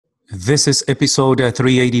This is episode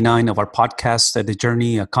 389 of our podcast, The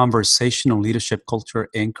Journey, a conversation on leadership, culture,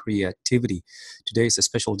 and creativity. Today is a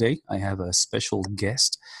special day. I have a special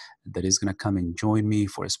guest that is going to come and join me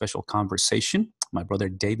for a special conversation. My brother,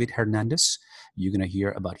 D.P.Hernandez. You're going to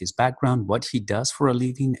hear about his background, what he does for a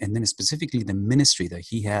living, and then specifically the ministry that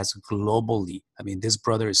he has globally. I mean, this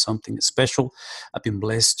brother is something special. I've been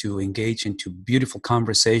blessed to engage into beautiful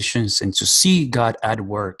conversations and to see God at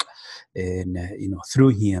work and through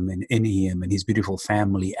him and in him and his beautiful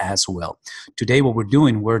family as well. Today what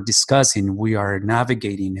we're discussing, we are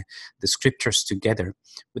navigating the scriptures together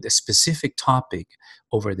with a specific topic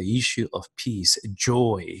over the issue of peace,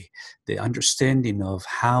 joy, the understanding of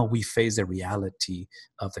how we face the reality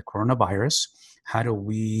of the coronavirus. How do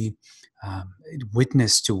we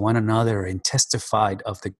witness to one another and testify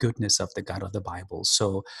of the goodness of the God of the Bible?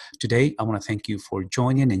 So today, I want to thank you for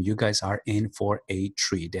joining, and you guys are in for a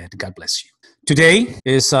treat. God bless you. Today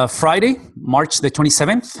is Friday, March the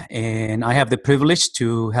 27th, and I have the privilege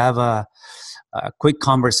to have a quick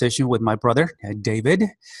conversation with my brother, David.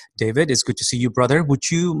 David, it's good to see you, brother. Would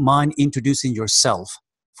you mind introducing yourself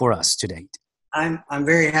for us today? I'm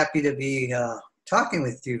very happy to be talking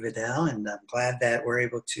with you, Vidal, and I'm glad that we're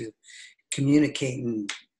able to communicate in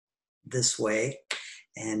this way.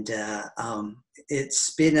 And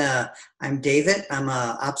it's been I'm David. I'm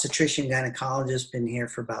an obstetrician gynecologist, been here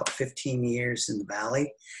for about 15 years in the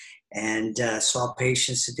Valley, and saw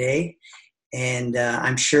patients today. And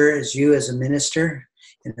I'm sure as you as a minister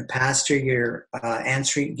and a pastor, you're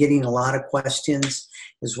getting a lot of questions.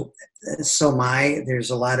 So there's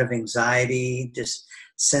a lot of anxiety, just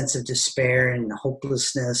sense of despair and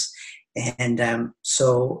hopelessness. And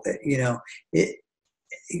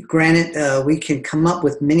granted, we can come up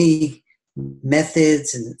with many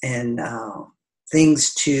methods and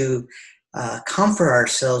things to comfort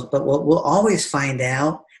ourselves, but what we'll always find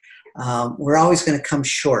out, we're always going to come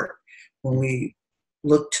short when we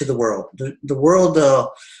look to the world. The world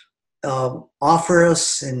offer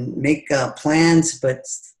us and make plans, but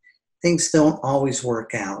things don't always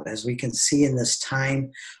work out. As we can see in this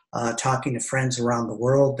time, talking to friends around the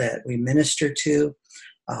world that we minister to,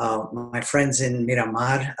 my friends in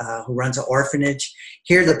Miramar, who runs an orphanage.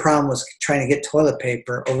 Here the problem was trying to get toilet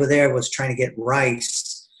paper. Over there was trying to get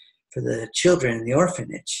rice for the children in the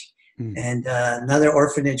orphanage. And another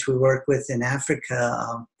orphanage we work with in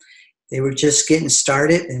Africa, they were just getting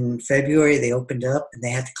started. In February, they opened up and they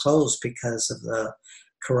had to close because of the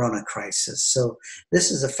corona crisis. So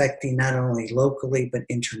this is affecting not only locally, but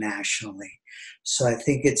internationally. So I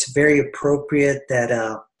think it's very appropriate that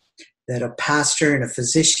a pastor and a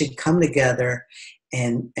physician come together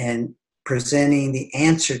and presenting the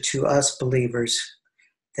answer to us believers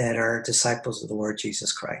that are disciples of the Lord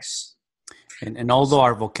Jesus Christ. And although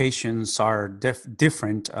our vocations are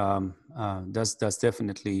different, that's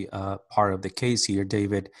definitely part of the case here,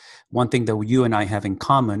 David. One thing that you and I have in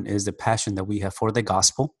common is the passion that we have for the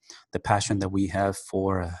gospel, the passion that we have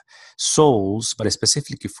for souls, but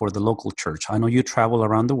specifically for the local church. I know you travel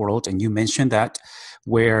around the world, and you mentioned that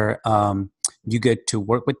where you get to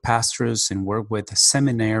work with pastors and work with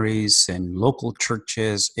seminaries and local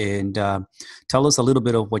churches. And tell us a little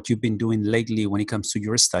bit of what you've been doing lately when it comes to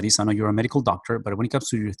your studies. I know you're a medical doctor, but when it comes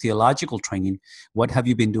to your theological training, what have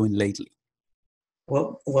you been doing lately?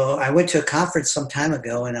 Well, I went to a conference some time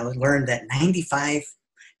ago, and I learned that 90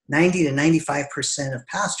 to 95% of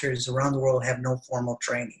pastors around the world have no formal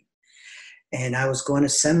training. And I was going to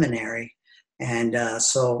seminary, and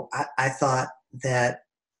so I thought that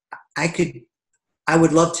I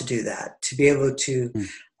would love to do that, to be able to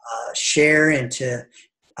share and to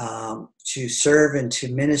serve and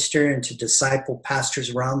to minister and to disciple pastors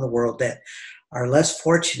around the world that are less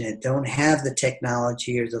fortunate, don't have the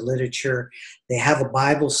technology or the literature. They have a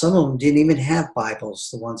Bible. Some of them didn't even have Bibles,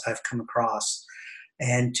 the ones I've come across.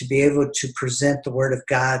 And to be able to present the Word of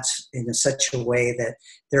God in such a way that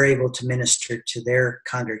they're able to minister to their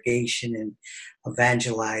congregation and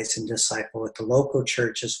evangelize and disciple at the local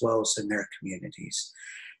church as well as in their communities.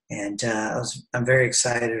 And I'm very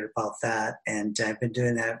excited about that. And I've been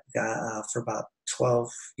doing that for about 12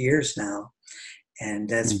 years now. And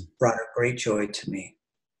that's brought a great joy to me.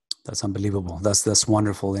 That's unbelievable. That's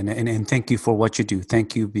wonderful. And thank you for what you do.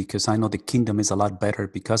 Thank you, because I know the kingdom is a lot better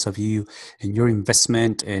because of you and your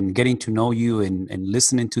investment and getting to know you and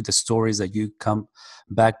listening to the stories that you come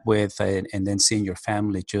back with and then seeing your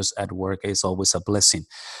family just at work is always a blessing.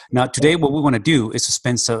 Now, today, what we want to do is to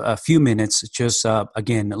spend a few minutes just,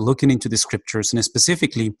 again, looking into the scriptures, and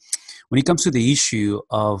specifically, when it comes to the issue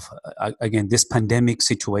of, again, this pandemic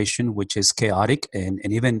situation, which is chaotic, and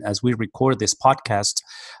even as we record this podcast,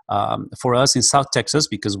 for us in South Texas,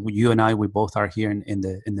 because you and I, we both are here in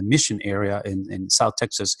the Mission area in South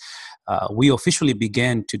Texas, we officially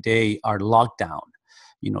began today our lockdown,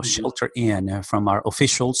 shelter in from our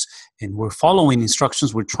officials, and we're following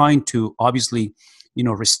instructions. We're trying to obviously,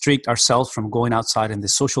 restrict ourselves from going outside and the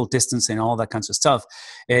social distance and all that kinds of stuff.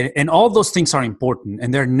 And all those things are important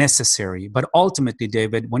and they're necessary. But ultimately,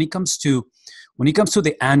 David, when it comes to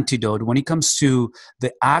the antidote, when it comes to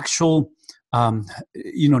the actual,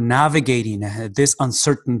 navigating this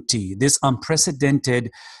uncertainty, this unprecedented,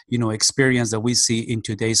 experience that we see in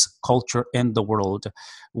today's culture and the world,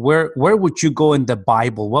 where would you go in the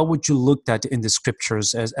Bible? What would you look at in the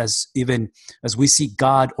scriptures as we see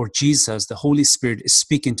God or Jesus, the Holy Spirit,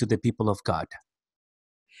 speaking to the people of God?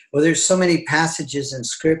 Well, there's so many passages in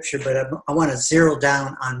scripture, but I want to zero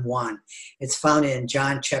down on one. It's found in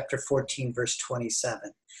John chapter 14, verse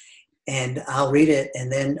 27. And I'll read it,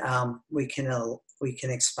 and then we can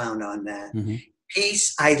expound on that. Mm-hmm.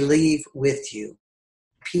 Peace I leave with you.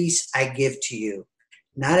 Peace I give to you.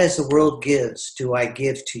 Not as the world gives do I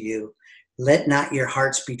give to you. Let not your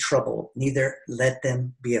hearts be troubled, neither let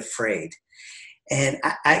them be afraid. And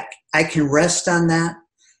I can rest on that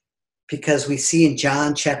because we see in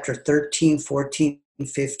John chapter 13, 14,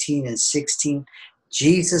 15, and 16,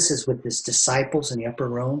 Jesus is with his disciples in the upper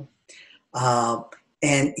room.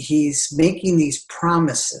 And he's making these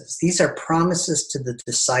promises. These are promises to the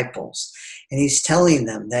disciples. And he's telling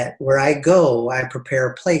them that where I go, I prepare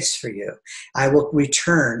a place for you. I will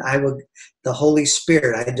return. The Holy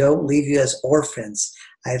Spirit. I don't leave you as orphans.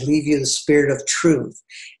 I leave you the Spirit of truth.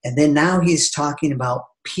 And then now he's talking about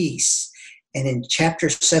peace. And in chapter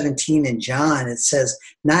 17 in John, it says,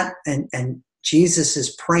 and Jesus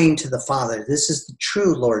is praying to the Father. This is the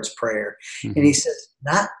true Lord's Prayer. Mm-hmm. And he says,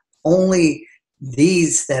 not only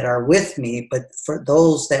these that are with me, but for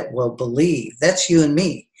those that will believe. That's you and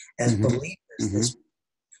me as mm-hmm. believers mm-hmm.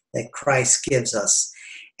 that Christ gives us.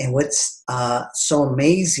 And what's so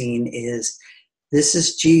amazing is this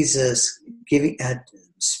is Jesus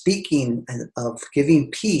speaking of giving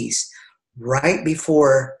peace right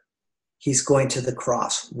before he's going to the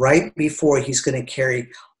cross, right before he's going to carry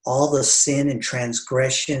all the sin and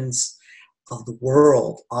transgressions of the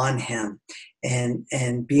world on him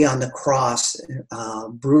and be on the cross,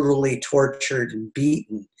 brutally tortured and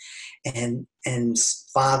beaten. And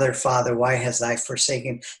Father, why hast thou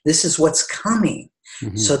forsaken? This is what's coming.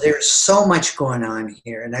 Mm-hmm. So there's so much going on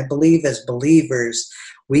here. And I believe as believers,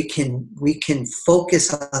 we can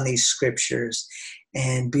focus on these scriptures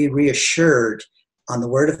and be reassured on the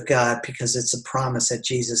word of God because it's a promise that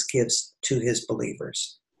Jesus gives to his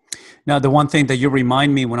believers. Now, the one thing that you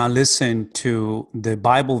remind me when I listen to the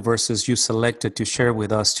Bible verses you selected to share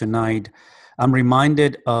with us tonight, I'm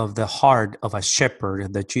reminded of the heart of a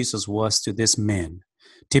shepherd that Jesus was to this man.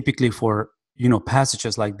 Typically for,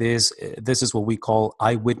 passages like this is what we call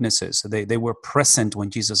eyewitnesses. They were present when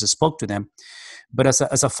Jesus spoke to them. But as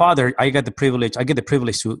a father, I get the privilege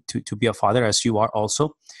to be a father, as you are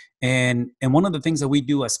also. And one of the things that we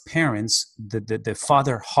do as parents, the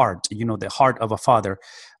father heart, the heart of a father,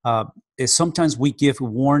 is sometimes we give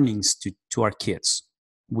warnings to our kids.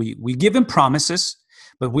 We give them promises,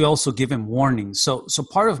 but we also give them warnings. So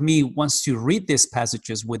part of me wants to read these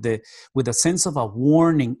passages with a sense of a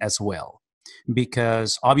warning as well.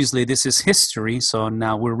 Because obviously this is history, so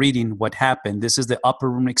now we're reading what happened. This is the upper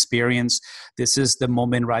room experience. This is the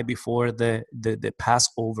moment right before the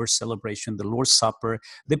Passover celebration, the Lord's Supper,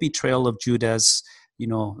 the betrayal of Judas.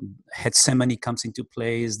 Gethsemane comes into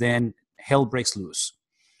place. Then hell breaks loose,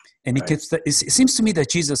 and right. It seems to me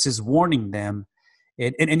that Jesus is warning them.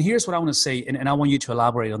 And here's what I want to say, and I want you to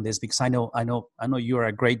elaborate on this because I know you are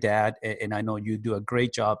a great dad, and I know you do a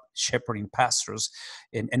great job shepherding pastors,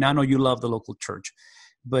 and I know you love the local church.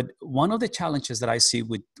 But one of the challenges that I see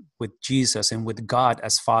with Jesus and with God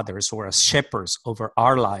as fathers or as shepherds over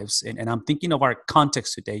our lives, and I'm thinking of our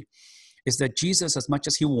context today, is that Jesus, as much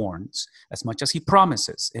as he warns, as much as he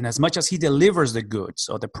promises, and as much as he delivers the goods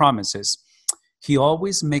or the promises, he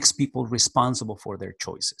always makes people responsible for their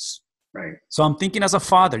choices. Right. So I'm thinking as a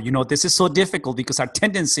father, this is so difficult because our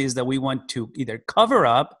tendency is that we want to either cover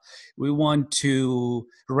up, we want to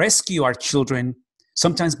rescue our children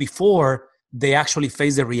sometimes before they actually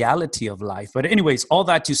face the reality of life. But anyways, all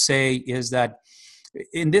that to say is that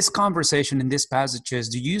in this conversation, in these passages,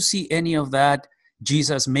 do you see any of that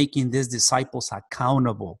Jesus making these disciples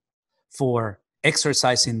accountable for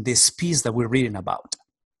exercising this peace that we're reading about?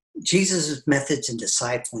 Jesus' methods in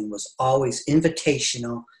discipling was always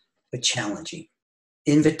invitational, but challenging.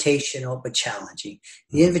 invitational but challenging.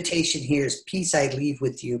 The invitation here is peace I leave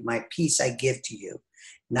with you, my peace I give to you.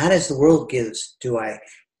 Not as the world gives do I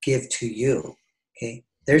give to you. Okay,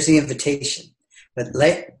 there's the invitation. But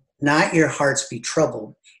let not your hearts be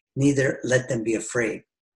troubled, neither let them be afraid.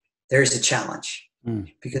 There's a challenge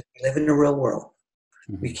because we live in a real world.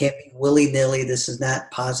 We can't be willy-nilly. This is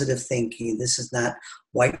not positive thinking. This is not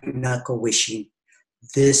white knuckle wishing.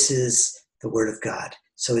 This is the word of God.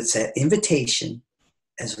 So it's an invitation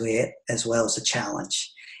as well as a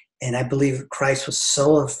challenge. And I believe Christ was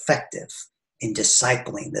so effective in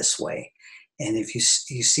discipling this way. And if you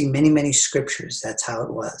see many, many scriptures, that's how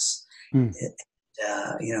it was.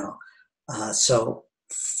 So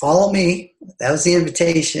follow me. That was the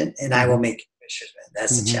invitation, and I will make you fishers.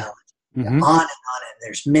 That's the challenge. On and on, and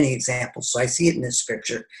there's many examples. So I see it in this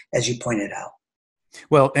scripture, as you pointed out.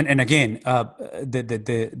 Well, and again,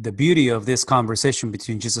 the beauty of this conversation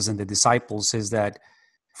between Jesus and the disciples is that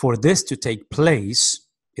for this to take place,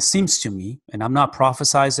 it seems to me, and I'm not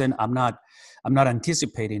prophesizing, I'm not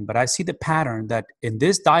anticipating, but I see the pattern that in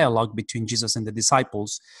this dialogue between Jesus and the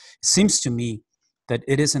disciples, it seems to me that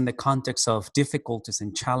it is in the context of difficulties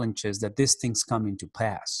and challenges that these things come into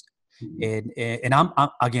pass. And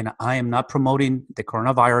I am not promoting the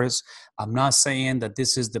coronavirus. I'm not saying that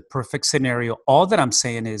this is the perfect scenario. All that I'm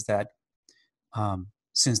saying is that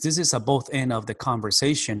since this is a both end of the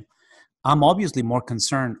conversation, I'm obviously more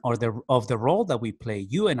concerned of the role that we play,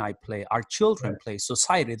 you and I play, our children play,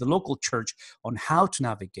 society, the local church, on how to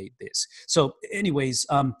navigate this. So anyways,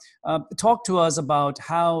 talk to us about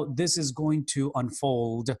how this is going to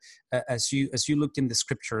unfold as you look in the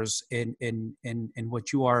scriptures in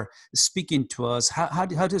what you are speaking to us. How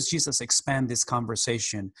does Jesus expand this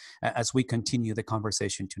conversation as we continue the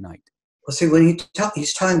conversation tonight? Well, see, when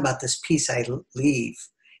he's talking about this peace I leave,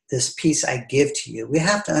 this peace I give to you, we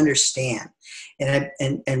have to understand. And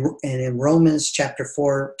in Romans chapter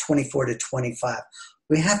 4, 24 to 25,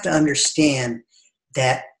 we have to understand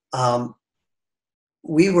that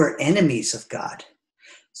we were enemies of God.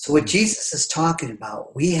 So what Jesus is talking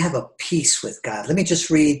about, we have a peace with God. Let me just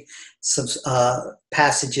read some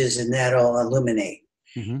passages and that'll illuminate.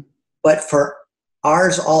 But for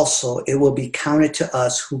ours also, it will be counted to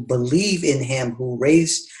us who believe in him who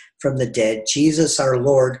raised from the dead, Jesus our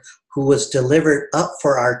Lord, who was delivered up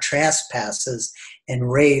for our trespasses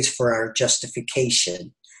and raised for our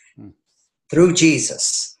justification through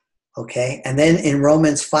Jesus. Okay, and then in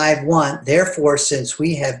Romans 5:1, therefore, since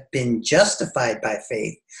we have been justified by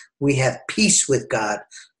faith, we have peace with God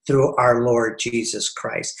through our Lord Jesus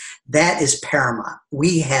Christ. That is paramount.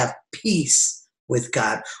 We have peace with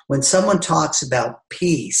God. When someone talks about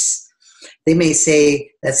peace, they may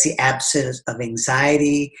say that's the absence of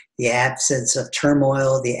anxiety, the absence of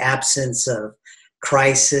turmoil, the absence of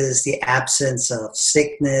crisis, the absence of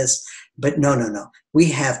sickness. But no.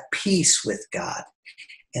 We have peace with God.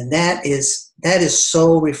 And that is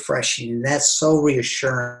so refreshing. That's so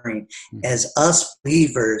reassuring as us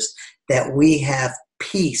believers that we have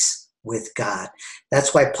peace with God.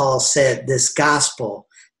 That's why Paul said this gospel,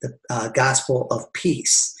 the gospel of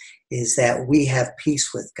peace, is that we have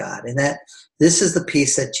peace with God. And that this is the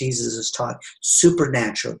peace that Jesus is talking,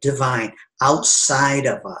 supernatural, divine, outside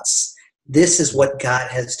of us. This is what God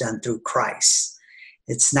has done through Christ.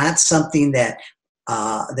 It's not something that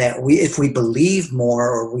if we believe more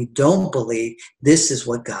or we don't believe, this is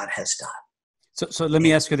what God has done. So let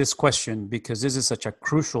me ask you this question, because this is such a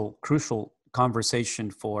crucial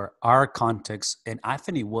conversation for our context, and I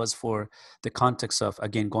think it was for the context of,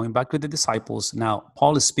 again, going back to the disciples. Now,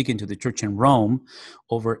 Paul is speaking to the church in Rome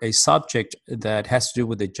over a subject that has to do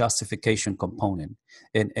with the justification component.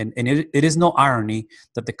 And it is no irony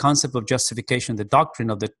that the concept of justification, the doctrine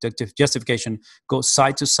of the justification, goes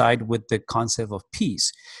side to side with the concept of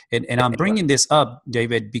peace. And I'm bringing this up,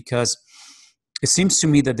 David, because it seems to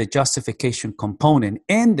me that the justification component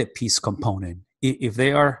and the peace component, if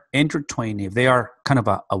they are intertwined, if they are kind of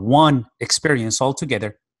a one experience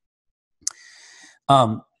altogether,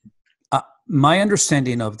 my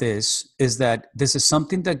understanding of this is that this is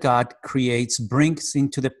something that God creates, brings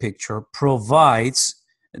into the picture, provides.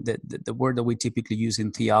 The word that we typically use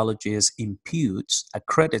in theology is imputes,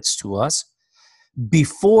 accredits to us,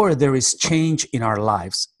 before there is change in our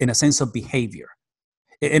lives, in a sense of behavior.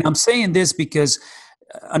 And I'm saying this because,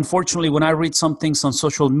 unfortunately, when I read some things on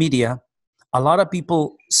social media, a lot of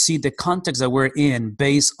people see the context that we're in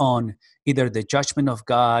based on either the judgment of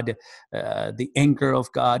God, the anger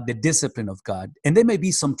of God, the discipline of God. And there may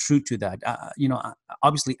be some truth to that.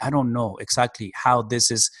 Obviously, I don't know exactly how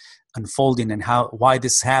this is unfolding and why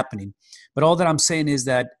this is happening. But all that I'm saying is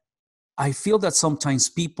that I feel that sometimes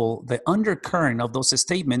people, the undercurrent of those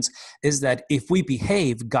statements is that if we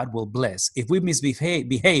behave, God will bless. If we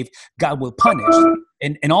misbehave, God will punish.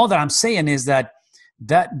 And all that I'm saying is that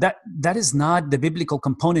is not the biblical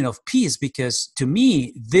component of peace, because to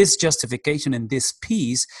me, this justification and this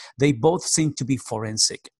peace, they both seem to be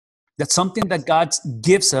forensic. That's something that God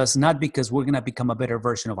gives us, not because we're going to become a better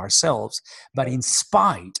version of ourselves, but in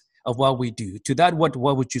spite of what we do. To that, what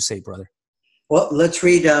would you say, brother? Well, let's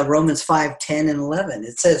read Romans 5:10 and 11.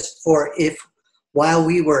 It says, "For if while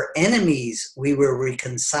we were enemies, we were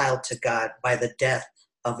reconciled to God by the death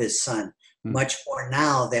of his son, much more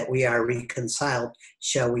now that we are reconciled,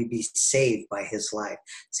 shall we be saved by his life."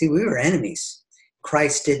 See, we were enemies.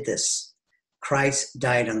 Christ did this. Christ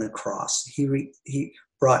died on the cross. He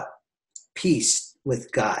brought peace with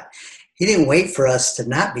God. He didn't wait for us to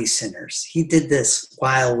not be sinners. He did this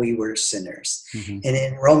while we were sinners. Mm-hmm. And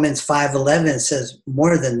in Romans 5:11, it says,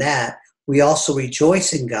 "More than that, we also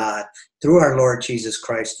rejoice in God through our Lord Jesus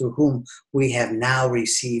Christ, through whom we have now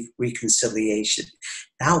received reconciliation."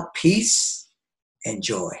 Now peace and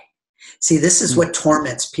joy. See, this is what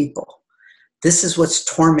torments people. This is what's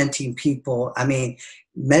tormenting people. I mean,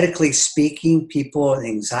 medically speaking, people,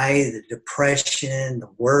 anxiety, the depression, the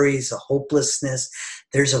worries, the hopelessness,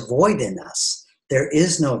 there's a void in us. There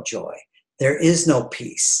is no joy. There is no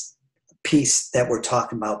peace. Peace that we're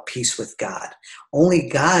talking about, peace with God. Only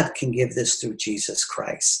God can give this through Jesus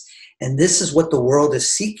Christ. And this is what the world is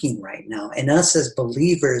seeking right now. And us as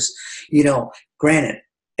believers, granted,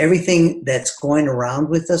 everything that's going around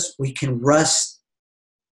with us, we can rest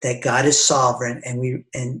that God is sovereign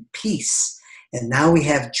and peace. And now we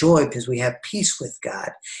have joy because we have peace with God.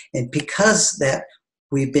 And because that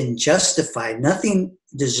we've been justified, nothing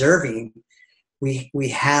deserving, we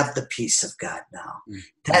have the peace of God now. Mm-hmm.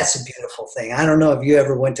 That's a beautiful thing. I don't know if you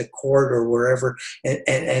ever went to court or wherever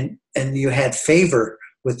and you had favor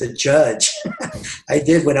with the judge. I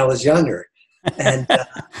did when I was younger. And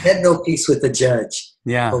had no peace with the judge.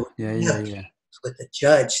 Yeah. With the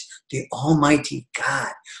judge, the Almighty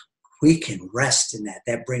God, we can rest in that.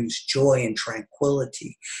 That brings joy and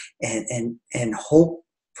tranquility and hope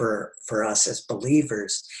for us as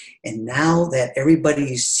believers. And now that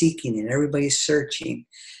everybody's seeking and everybody's searching,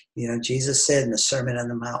 Jesus said in the Sermon on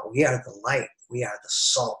the Mount, we are the light, we are the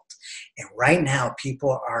salt. And right now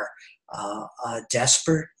people are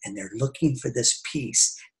desperate and they're looking for this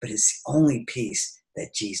peace, but it's the only peace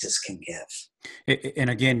that Jesus can give. And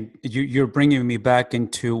again, you're bringing me back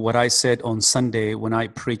into what I said on Sunday when I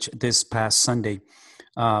preached this past Sunday.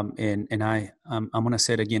 And I'm going to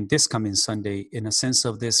say it again this coming Sunday, in a sense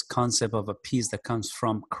of this concept of a peace that comes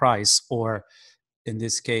from Christ, or in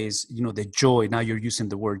this case, the joy. Now you're using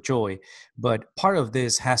the word joy, but part of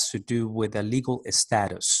this has to do with a legal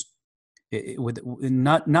status, with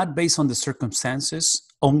not based on the circumstances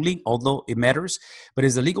only, although it matters, but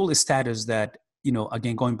it's the legal status that,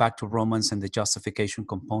 again, going back to Romans and the justification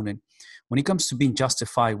component, when it comes to being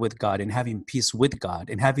justified with God and having peace with God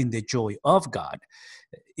and having the joy of God,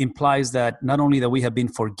 implies that not only that we have been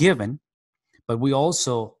forgiven, but we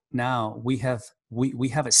also now we have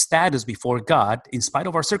a status before God, in spite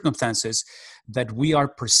of our circumstances, that we are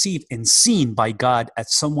perceived and seen by God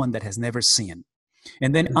as someone that has never sinned.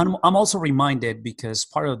 And then I'm also reminded, because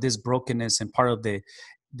part of this brokenness and part of the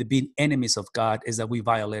being enemies of God is that we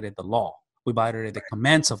violated the law. We violated the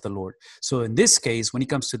commands of the Lord. So in this case, when it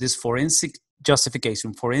comes to this forensic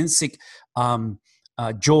justification, forensic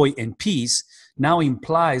joy and peace, now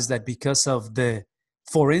implies that because of the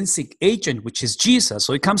forensic agent, which is Jesus,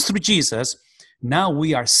 so it comes through Jesus, now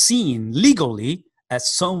we are seen legally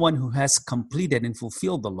as someone who has completed and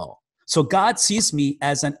fulfilled the law. So God sees me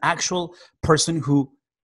as an actual person who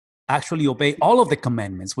actually obey all of the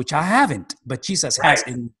commandments, which I haven't, but Jesus has.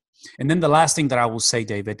 And then the last thing that I will say,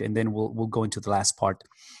 David, and then we'll go into the last part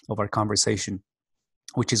of our conversation,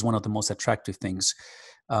 which is one of the most attractive things,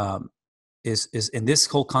 is in this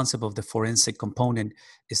whole concept of the forensic component,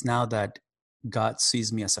 is now that God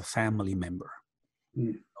sees me as a family member,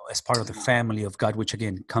 as part of the family of God, which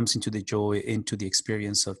again comes into the joy, into the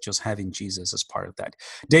experience of just having Jesus as part of that.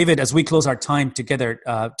 David, as we close our time together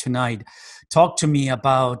tonight, talk to me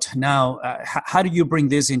about now, how do you bring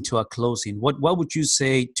this into a closing? What would you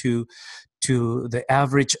say to the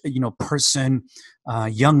average, person,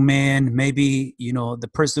 young man, maybe, the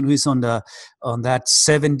person who is on that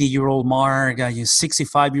 70-year-old mark,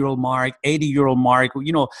 65-year-old mark, 80-year-old mark,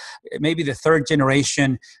 maybe the third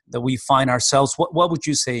generation that we find ourselves. What would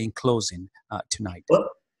you say in closing tonight? Well,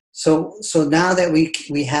 so now that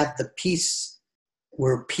we have the peace,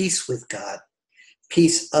 we're peace with God,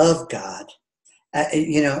 peace of God,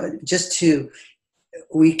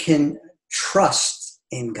 we can trust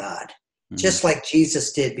in God, just like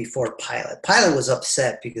Jesus did before Pilate. Pilate was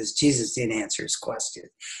upset because Jesus didn't answer his question.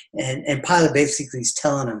 And Pilate basically is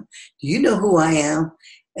telling him, do you know who I am?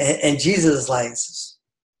 And Jesus is like,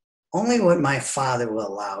 only what my Father will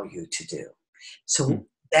allow you to do. So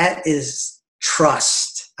that is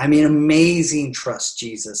trust. I mean, amazing trust,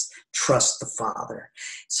 Jesus. Trust the Father.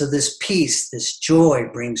 So this peace, this joy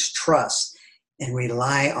brings trust, and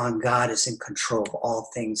rely on God is in control of all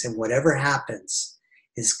things. And whatever happens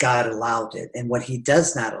is God allowed it. And what he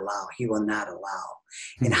does not allow, he will not allow.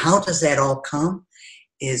 And how does that all come?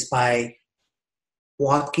 Is by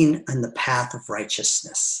walking on the path of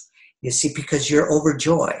righteousness. You see, because you're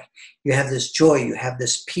overjoyed. You have this joy, you have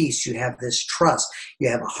this peace, you have this trust, you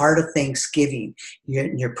have a heart of thanksgiving.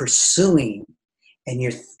 You're pursuing and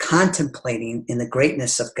you're contemplating in the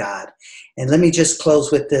greatness of God. And let me just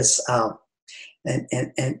close with this,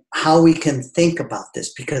 and how we can think about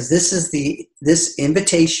this, because this is this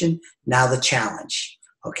invitation, now the challenge.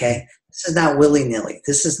 Okay, this is not willy-nilly.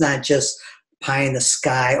 This is not just pie in the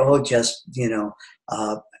sky. Just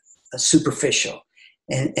superficial.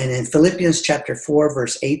 And in Philippians chapter 4,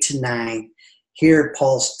 verse 8 to 9, here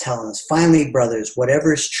Paul's telling us, finally, brothers,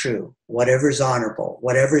 whatever is true, whatever is honorable,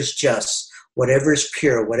 whatever is just, whatever is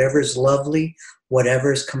pure, whatever is lovely,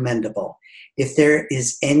 whatever is commendable, if there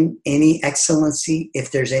is any excellency,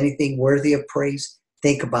 if there's anything worthy of praise,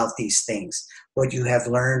 think about these things, what you have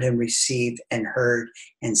learned and received and heard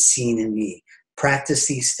and seen in me. Practice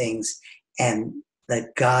these things, and the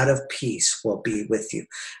God of peace will be with you.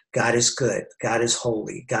 God is good. God is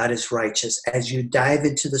holy. God is righteous. As you dive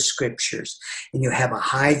into the scriptures and you have a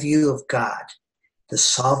high view of God, the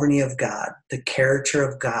sovereignty of God, the character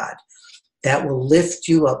of God, that will lift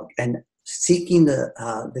you up, and seeking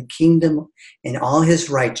the kingdom and all his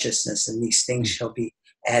righteousness, and these things shall be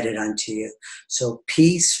added unto you. So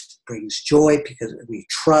peace brings joy because we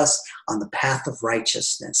trust on the path of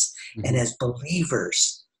righteousness. And as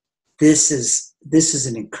believers, this is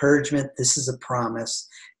an encouragement. This is a promise,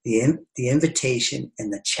 the invitation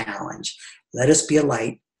and the challenge. Let us be a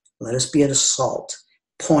light. Let us be a salt,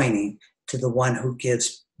 pointing to the one who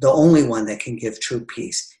gives, the only one that can give true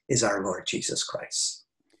peace is our Lord Jesus Christ.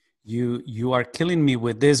 You are killing me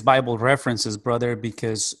with these Bible references, brother,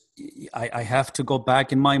 because I have to go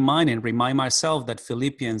back in my mind and remind myself that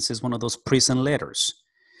Philippians is one of those prison letters.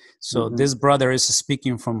 So this brother is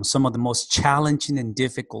speaking from some of the most challenging and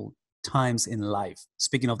difficult times in life.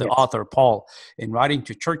 Speaking of the author, Paul, in writing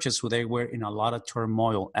to churches who they were in a lot of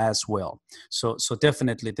turmoil as well. So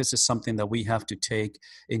definitely this is something that we have to take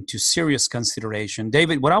into serious consideration.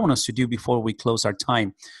 David, what I want us to do before we close our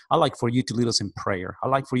time, I'd like for you to lead us in prayer. I'd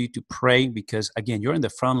like for you to pray because, again, you're in the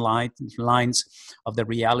front lines of the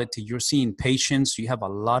reality. You're seeing patients. You have a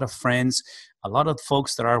lot of friends, a lot of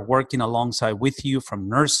folks that are working alongside with you, from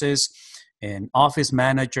nurses and office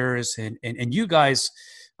managers, and you guys.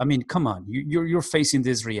 I mean, come on, you're facing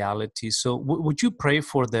this reality. So would you pray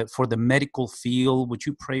for the medical field? Would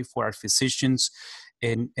you pray for our physicians?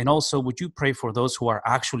 And also, would you pray for those who are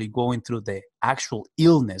actually going through the actual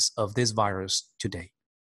illness of this virus today?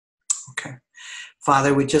 Okay.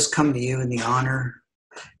 Father, we just come to you in the honor,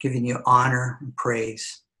 giving you honor and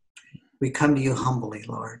praise. We come to you humbly,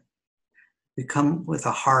 Lord. We come with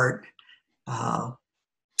a heart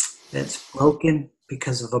that's broken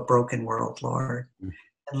because of a broken world, Lord.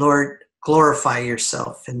 Lord, glorify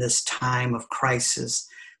yourself in this time of crisis.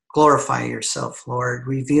 Glorify yourself, Lord.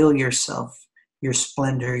 Reveal yourself, your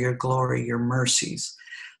splendor, your glory, your mercies.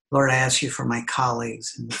 Lord, I ask you for my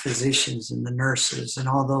colleagues and the physicians and the nurses and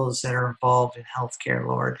all those that are involved in healthcare,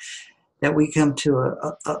 Lord, that we come to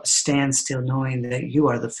a standstill knowing that you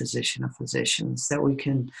are the physician of physicians, that we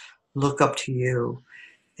can look up to you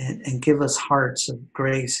and give us hearts of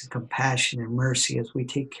grace and compassion and mercy as we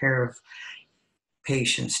take care of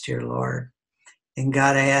patience, dear Lord. And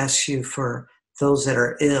God, I ask you for those that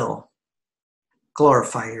are ill,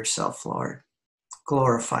 glorify yourself, Lord.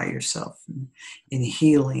 Glorify yourself in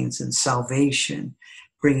healings and salvation,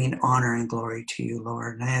 bringing honor and glory to you,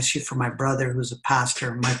 Lord. And I ask you for my brother who's a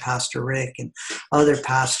pastor, my pastor Rick, and other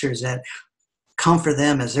pastors, that comfort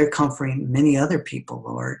them as they're comforting many other people,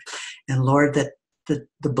 Lord. And Lord, that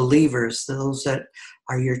the believers, those that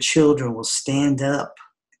are your children, will stand up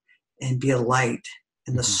and be a light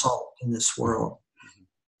and the salt in this world,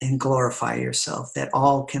 and glorify yourself, that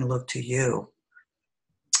all can look to you,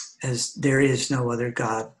 as there is no other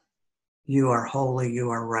God. You are holy, you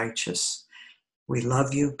are righteous. We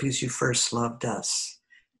love you because you first loved us.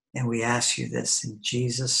 And we ask you this in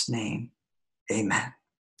Jesus' name. Amen.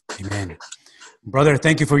 Amen. Brother,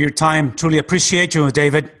 thank you for your time. Truly appreciate you,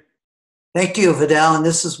 David. Thank you, Vidal. And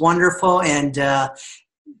this is wonderful. And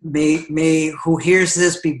may who hears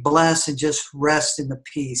this be blessed and just rest in the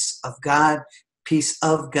peace of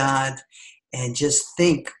God, and just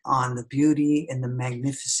think on the beauty and the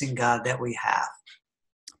magnificent God that we have.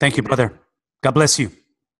 Thank you, brother. God bless you.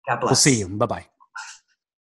 God bless. We'll see you. Bye-bye.